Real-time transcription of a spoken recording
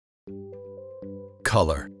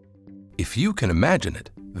Color. If you can imagine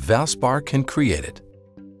it, Valspar can create it.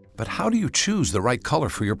 But how do you choose the right color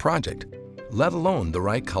for your project, let alone the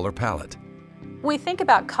right color palette? When we think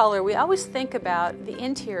about color, we always think about the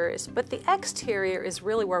interiors, but the exterior is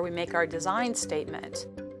really where we make our design statement.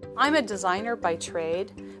 I'm a designer by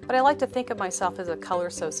trade, but I like to think of myself as a color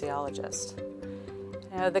sociologist.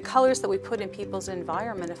 The colors that we put in people's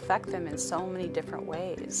environment affect them in so many different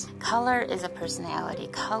ways. Color is a personality,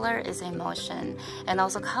 color is emotion, and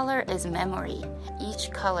also color is memory.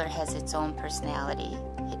 Each color has its own personality,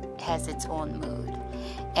 it has its own mood.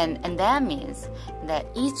 And that means that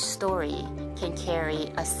each story can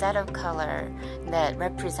carry a set of color that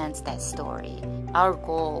represents that story. Our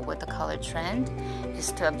goal with the color trend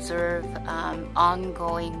is to observe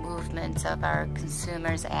ongoing movements of our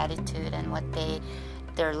consumers' attitude and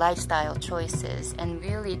their lifestyle choices, and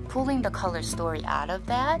really pulling the color story out of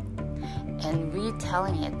that and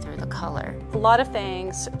retelling it through the color. A lot of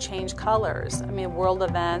things change colors. I mean, world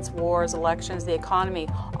events, wars, elections, the economy,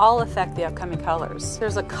 all affect the upcoming colors.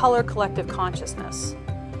 There's a color collective consciousness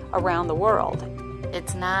around the world.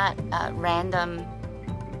 It's not random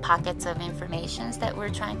pockets of information that we're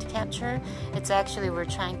trying to capture. It's actually we're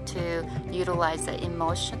trying to utilize the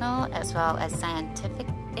emotional as well as scientific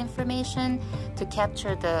information to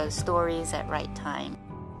capture the stories at right time.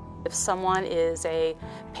 If someone is a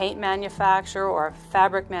paint manufacturer or a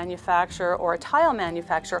fabric manufacturer or a tile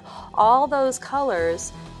manufacturer, all those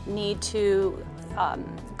colors need to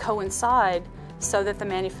coincide so that the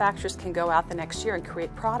manufacturers can go out the next year and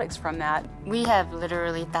create products from that. We have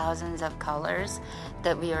literally thousands of colors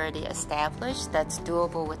that we already established that's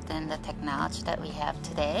doable within the technology that we have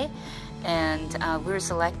today. And we're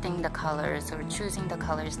selecting the colors or choosing the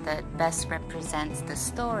colors that best represents the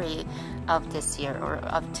story of this year or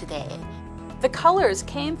of today. The colors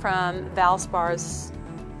came from Valspar's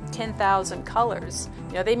 10,000 colors.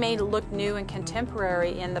 They may look new and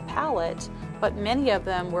contemporary in the palette, but many of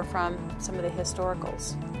them were from some of the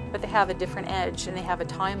historicals. But they have a different edge and they have a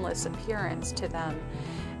timeless appearance to them.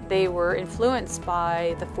 They were influenced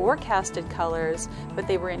by the forecasted colors, but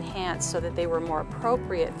they were enhanced so that they were more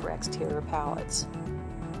appropriate for exterior palettes.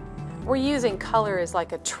 We're using color as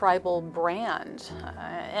like a tribal brand,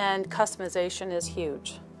 and customization is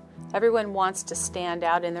huge. Everyone wants to stand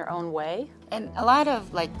out in their own way. And a lot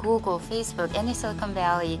of like Google, Facebook, any Silicon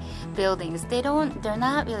Valley buildings, they're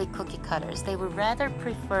not really cookie cutters. They would rather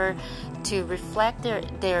prefer to reflect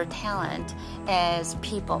their talent as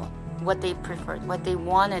people, what they prefer, what they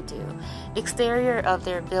want to do. Exterior of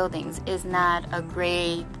their buildings is not a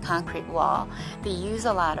gray concrete wall. They use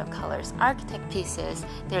a lot of colors. Architect pieces,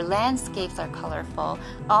 their landscapes are colorful.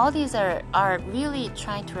 All these are really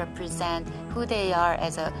trying to represent who they are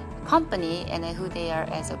as a company and who they are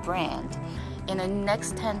as a brand. In the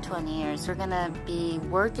next 10, 20 years, we're going to be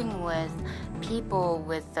working with people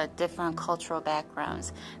with different cultural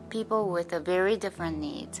backgrounds, people with very different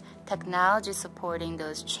needs, technology supporting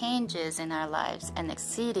those changes in our lives and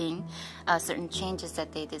exceeding certain changes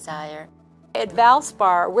that they desire. At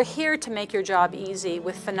Valspar, we're here to make your job easy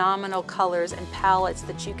with phenomenal colors and palettes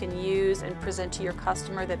that you can use and present to your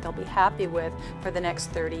customer that they'll be happy with for the next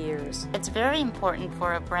 30 years. It's very important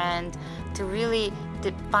for a brand to really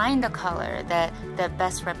define the color that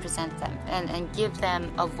best represents them and give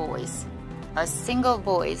them a voice, a single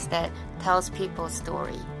voice that tells people's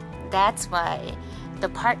story. That's why the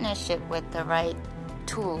partnership with the right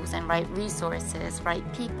tools and right resources, right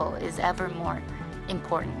people is ever more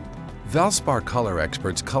important. Valspar color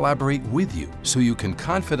experts collaborate with you so you can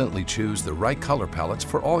confidently choose the right color palettes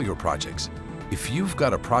for all your projects. If you've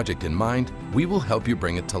got a project in mind, we will help you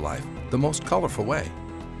bring it to life the most colorful way.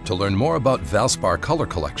 To learn more about Valspar color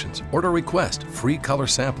collections or to request free color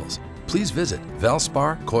samples, please visit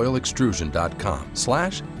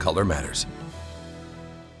valsparcoilextrusion.com/colormatters.